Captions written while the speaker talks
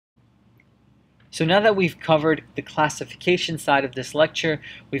So now that we've covered the classification side of this lecture,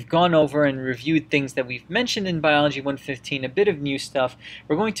 we've gone over and reviewed things that we've mentioned in Biology 115, a bit of new stuff.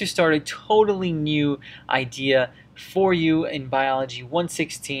 We're going to start a totally new idea for you in Biology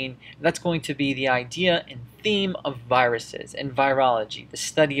 116. That's going to be the idea and theme of viruses and virology, the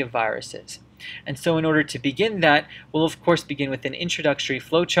study of viruses. And so in order to begin that, we'll of course begin with an introductory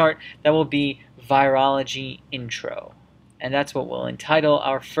flowchart that will be Virology Intro. And that's what we'll entitle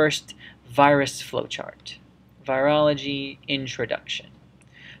our first virus flowchart, Virology Introduction.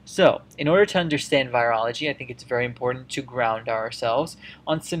 So, in order to understand virology, I think it's very important to ground ourselves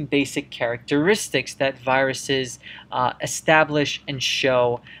on some basic characteristics that viruses establish and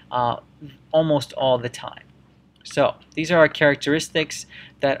show almost all the time. So, these are our characteristics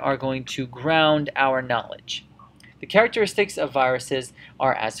that are going to ground our knowledge. The characteristics of viruses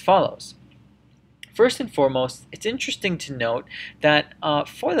are as follows. First and foremost, it's interesting to note that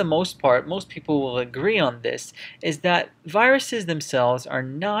for the most part, most people will agree on this, is that viruses themselves are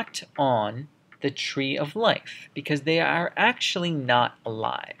not on the tree of life because they are actually not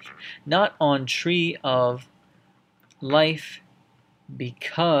alive. Not on tree of life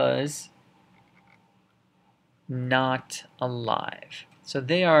because not alive. So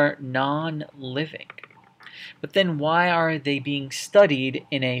they are non-living. But then why are they being studied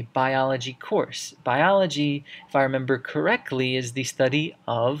in a biology course? Biology, if I remember correctly, is the study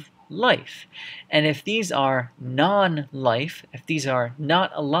of life. And if these are non-life, if these are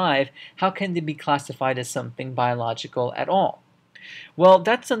not alive, how can they be classified as something biological at all? Well,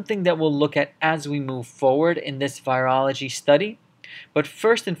 that's something that we'll look at as we move forward in this virology study. But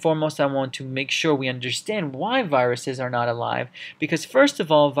first and foremost, I want to make sure we understand why viruses are not alive. Because first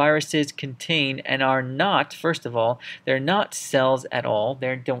of all, viruses contain and are not, first of all, they're not cells at all.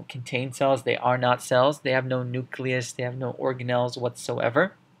 They don't contain cells. They are not cells. They have no nucleus. They have no organelles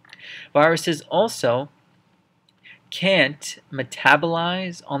whatsoever. Viruses also can't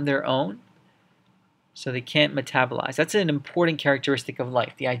metabolize on their own. So they can't metabolize. That's an important characteristic of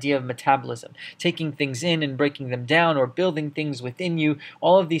life, the idea of metabolism. Taking things in and breaking them down or building things within you.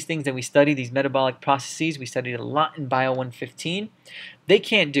 All of these things that we study, these metabolic processes, we studied a lot in Bio 115, they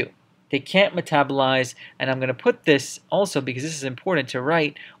can't do. They can't metabolize, and I'm going to put this also because this is important to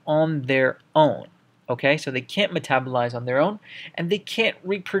write, on their own. Okay, so they can't metabolize on their own, and they can't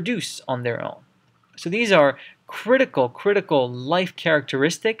reproduce on their own. So these are critical life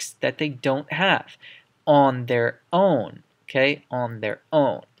characteristics that they don't have on their own, okay, on their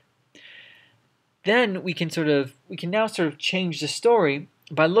own. Then we can now sort of change the story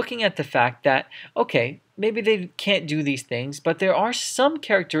by looking at the fact that, okay, maybe they can't do these things, but there are some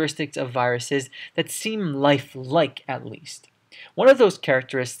characteristics of viruses that seem lifelike at least. One of those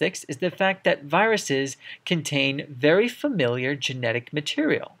characteristics is the fact that viruses contain very familiar genetic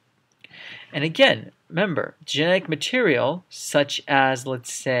material. And again, remember, genetic material such as,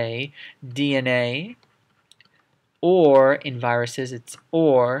 let's say, DNA, or in viruses it's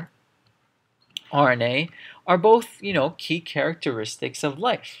or RNA, are both, key characteristics of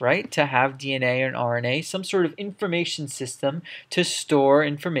life, right? To have DNA and RNA, some sort of information system to store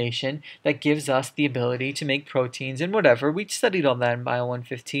information that gives us the ability to make proteins and whatever. We studied all that in Bio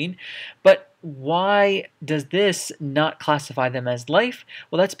 115. But why does this not classify them as life?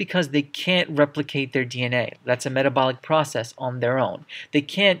 Well, that's because they can't replicate their DNA. That's a metabolic process on their own. They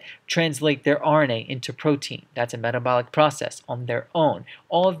can't translate their RNA into protein. That's a metabolic process on their own.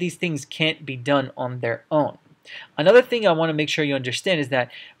 All of these things can't be done on their own. Another thing I want to make sure you understand is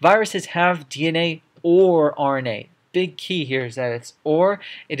that viruses have DNA or RNA. Big key here is that it's or.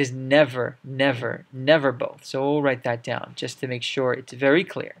 It is never both. So we'll write that down just to make sure it's very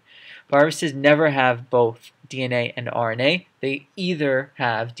clear. Viruses never have both DNA and RNA. They either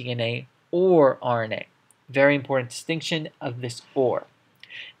have DNA or RNA. Very important distinction of this or.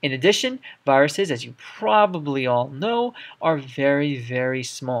 In addition, viruses, as you probably all know, are very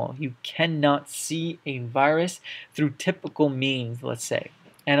small. You cannot see a virus through typical means, let's say.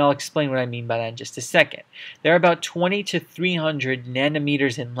 And I'll explain what I mean by that in just a second. They're about 20 to 300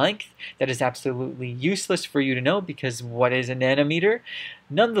 nanometers in length. That is absolutely useless for you to know because what is a nanometer?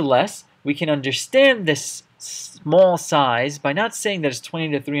 Nonetheless, we can understand this small size by not saying that it's 20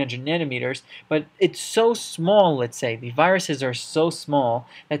 to 300 nanometers, but it's so small, let's say, the viruses are so small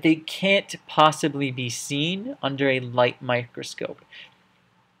that they can't possibly be seen under a light microscope.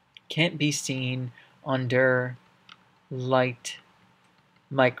 Can't be seen under light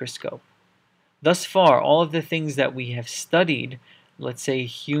microscope. Thus far, all of the things that we have studied let's say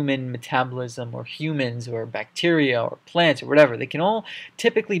human metabolism or humans or bacteria or plants or whatever, they can all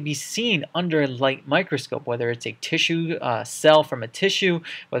typically be seen under a light microscope, whether it's a tissue cell from a tissue,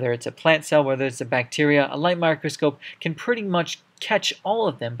 whether it's a plant cell, whether it's a bacteria. A light microscope can pretty much catch all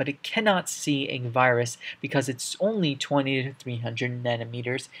of them, but it cannot see a virus because it's only 20 to 300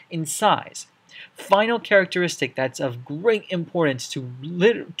 nanometers in size. Final characteristic that's of great importance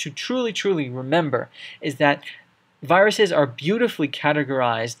to truly remember is that viruses are beautifully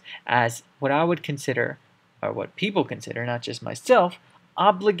categorized as what I would consider, or what people consider, not just myself,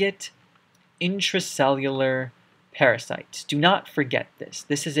 obligate intracellular parasites. Do not forget this.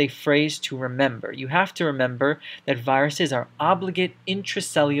 This is a phrase to remember. You have to remember that viruses are obligate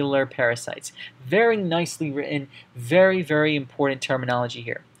intracellular parasites. Very nicely written, very important terminology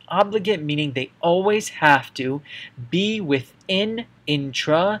here. Obligate meaning they always have to be within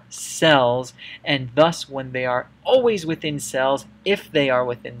intra cells, and thus when they are always within cells, if they are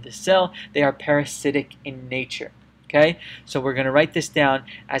within the cell, they are parasitic in nature. Okay, so we're going to write this down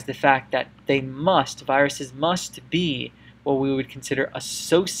as the fact that viruses must be what we would consider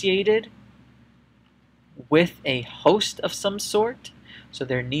associated with a host of some sort. So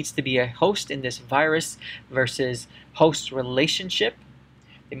there needs to be a host in this virus versus host relationship.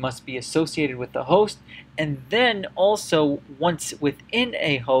 They must be associated with the host, and then also once within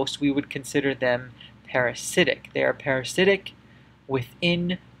a host, we would consider them parasitic. They are parasitic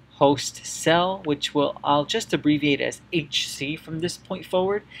within host cell, which I'll just abbreviate as HC from this point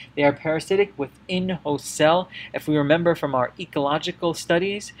forward. They are parasitic within host cell. If we remember from our ecological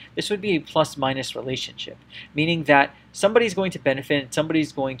studies, this would be a plus-minus relationship, meaning that somebody's going to benefit and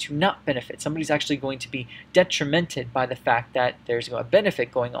somebody's going to not benefit. Somebody's actually going to be detrimented by the fact that there's a benefit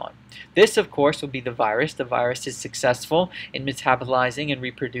going on. This, of course, would be the virus. The virus is successful in metabolizing and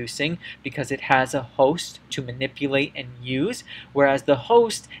reproducing because it has a host to manipulate and use, whereas the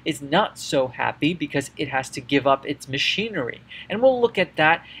host is not so happy because it has to give up its machinery. And we'll look at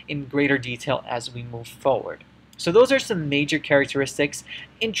that in greater detail as we move forward. So those are some major characteristics,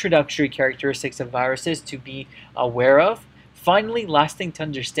 introductory characteristics of viruses to be aware of. Finally, last thing to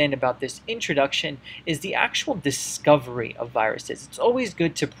understand about this introduction is the actual discovery of viruses. It's always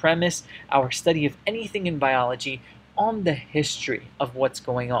good to premise our study of anything in biology on the history of what's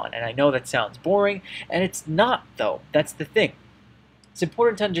going on. And I know that sounds boring, and it's not though. That's the thing. It's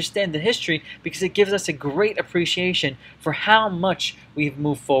important to understand the history because it gives us a great appreciation for how much we've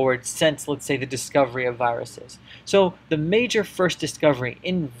moved forward since, let's say, the discovery of viruses. So the major first discovery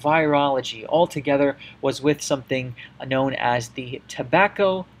in virology altogether was with something known as the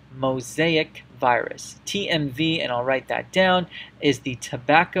tobacco mosaic virus. TMV, and I'll write that down, is the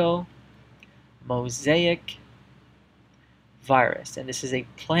tobacco mosaic virus, and this is a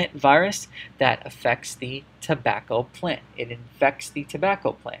plant virus that affects the tobacco plant. It infects the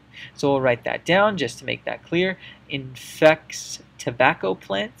tobacco plant. So we'll write that down just to make that clear. Infects tobacco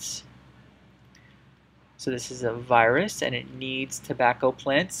plants. So this is a virus and it needs tobacco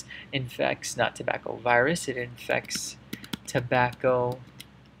plants. Infects, not tobacco virus, it infects tobacco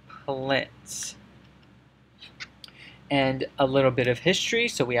plants. And a little bit of history,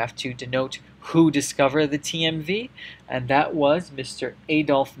 so we have to denote who discovered the TMV, and that was Mr.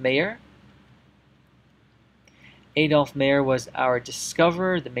 Adolf Meyer. Adolf Meyer was our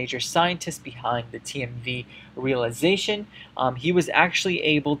discoverer, the major scientist behind the TMV realization. He was actually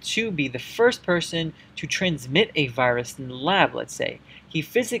able to be the first person to transmit a virus in the lab, let's say. He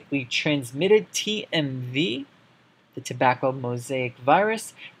physically transmitted TMV, the tobacco mosaic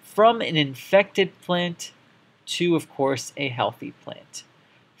virus, from an infected plant to, of course, a healthy plant.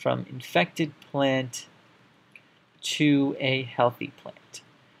 From infected plant to a healthy plant.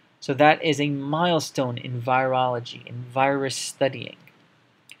 So that is a milestone in virology, in virus studying.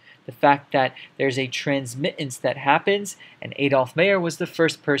 The fact that there's a transmittance that happens, and Adolf Meyer was the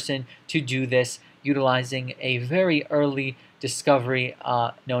first person to do this utilizing a very early discovery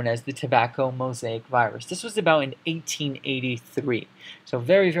known as the tobacco mosaic virus. This was about in 1883. So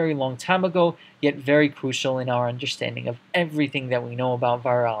very long time ago, yet very crucial in our understanding of everything that we know about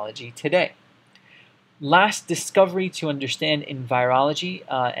virology today. Last discovery to understand in virology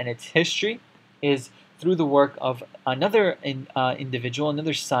and its history is through the work of another individual,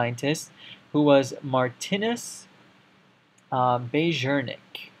 another scientist, who was Martinus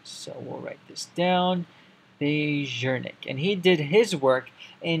Beijerinck. So we'll write this down. Beijerinck, and he did his work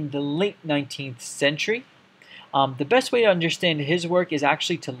in the late 19th century. The best way to understand his work is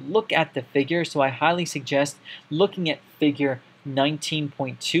actually to look at the figure, so I highly suggest looking at figure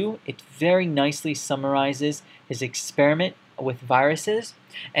 19.2. It very nicely summarizes his experiment with viruses,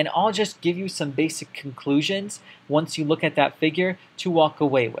 and I'll just give you some basic conclusions once you look at that figure to walk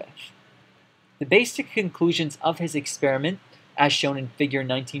away with. The basic conclusions of his experiment, as shown in figure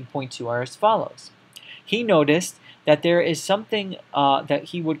 19.2, are as follows. He noticed that there is something that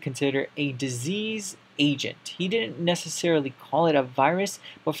he would consider a disease agent. He didn't necessarily call it a virus,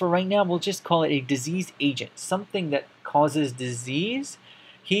 but for right now, we'll just call it a disease agent, something that causes disease.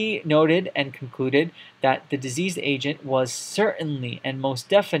 He noted and concluded that the disease agent was certainly and most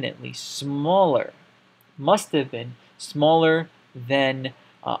definitely smaller, must have been smaller than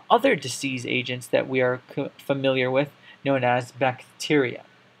other disease agents that we are familiar with, known as bacteria.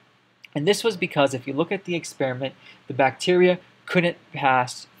 And this was because if you look at the experiment, the bacteria couldn't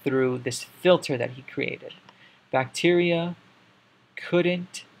pass through this filter that he created. Bacteria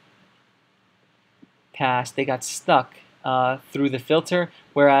couldn't pass, they got stuck through the filter,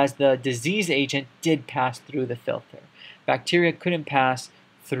 whereas the disease agent did pass through the filter. Bacteria couldn't pass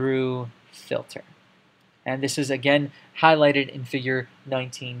through filter. And this is again highlighted in figure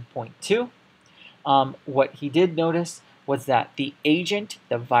 19.2. What he did notice was that the agent,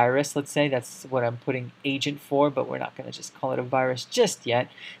 the virus, let's say, that's what I'm putting agent for, but we're not going to just call it a virus just yet.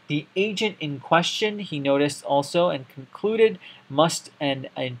 The agent in question, he noticed also and concluded, must and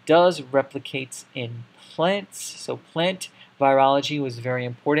does replicates in plants. So plant virology was very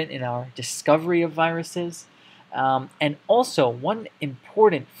important in our discovery of viruses. And also, one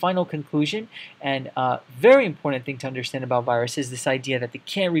important final conclusion and very important thing to understand about viruses, this idea that they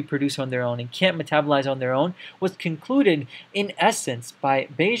can't reproduce on their own and can't metabolize on their own, was concluded in essence by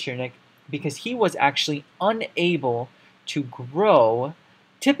Bejernik because he was actually unable to grow.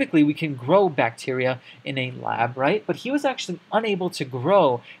 Typically, we can grow bacteria in a lab, right? But he was actually unable to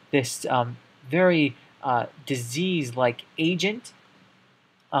grow this very disease-like agent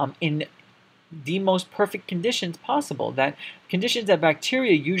in the most perfect conditions possible, that conditions that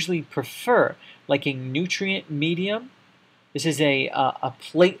bacteria usually prefer, like a nutrient medium. This is a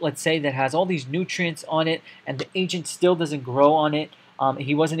plate, let's say, that has all these nutrients on it, and the agent still doesn't grow on it.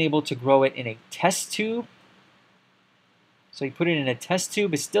 He wasn't able to grow it in a test tube. So he put it in a test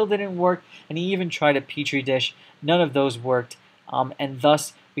tube, it still didn't work, and he even tried a petri dish. None of those worked, and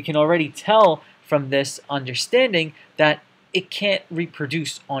thus we can already tell from this understanding that it can't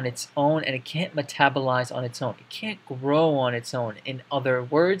reproduce on its own and it can't metabolize on its own. It can't grow on its own. In other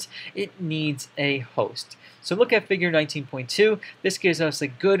words, it needs a host. So look at figure 19.2. This gives us a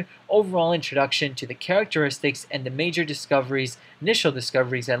good overall introduction to the characteristics and the major discoveries, initial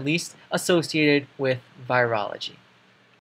discoveries at least, associated with virology.